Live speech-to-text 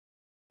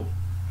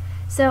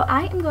So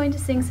I am going to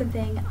sing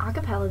something a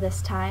cappella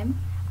this time.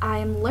 I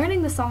am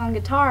learning the song on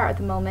guitar at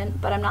the moment,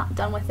 but I'm not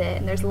done with it,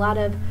 and there's a lot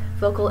of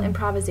vocal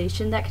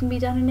improvisation that can be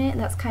done in it, and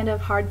that's kind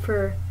of hard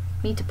for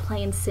me to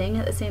play and sing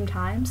at the same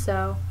time,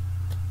 so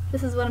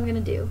this is what I'm going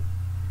to do.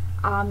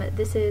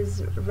 This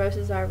is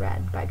Roses Are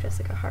Red by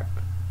Jessica Harp.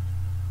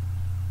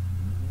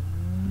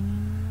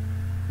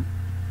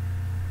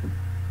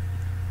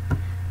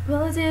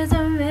 Roses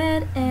are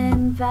red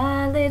and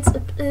violets are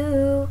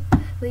blue.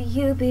 Will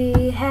you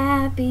be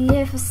happy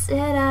if I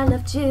said I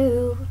loved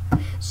you?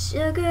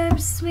 Sugar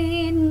is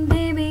sweet and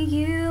baby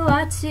you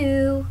are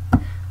too.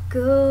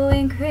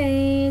 Going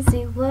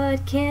crazy,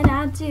 what can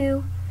I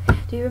do?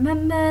 Do you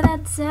remember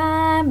that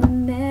time?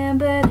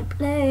 Remember the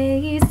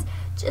place?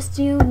 Just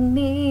you and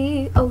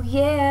me, oh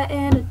yeah,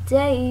 and a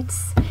date.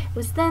 It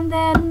was then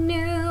that I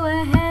knew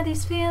I had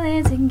these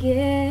feelings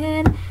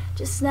again,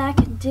 just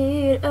like I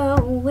did,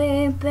 oh,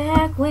 way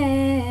back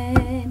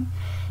when.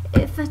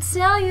 If I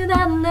tell you that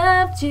I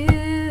loved you,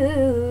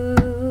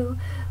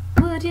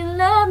 would you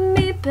love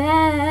me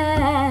back?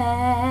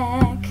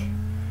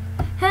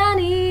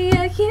 Honey,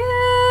 I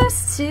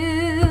used to,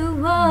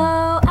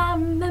 oh, I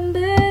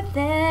remember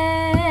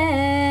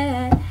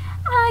that.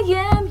 I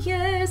am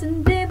yours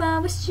and babe, I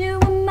wish you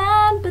were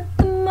mine, but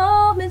the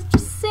moments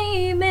just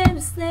seeming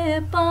to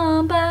slip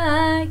on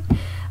by.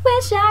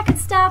 Wish I could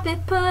stop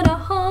it, put a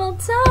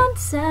hold on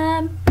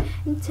time,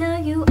 and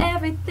tell you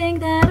everything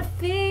that I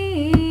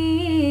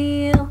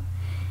feel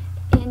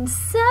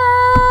inside.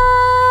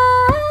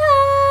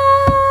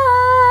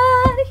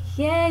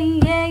 Yeah,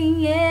 yeah,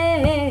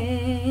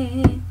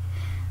 yeah,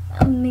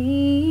 of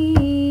me.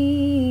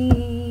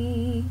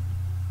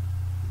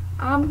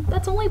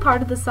 That's only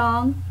part of the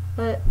song,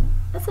 but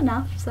that's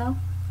enough, so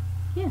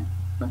yeah,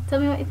 tell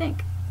me what you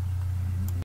think.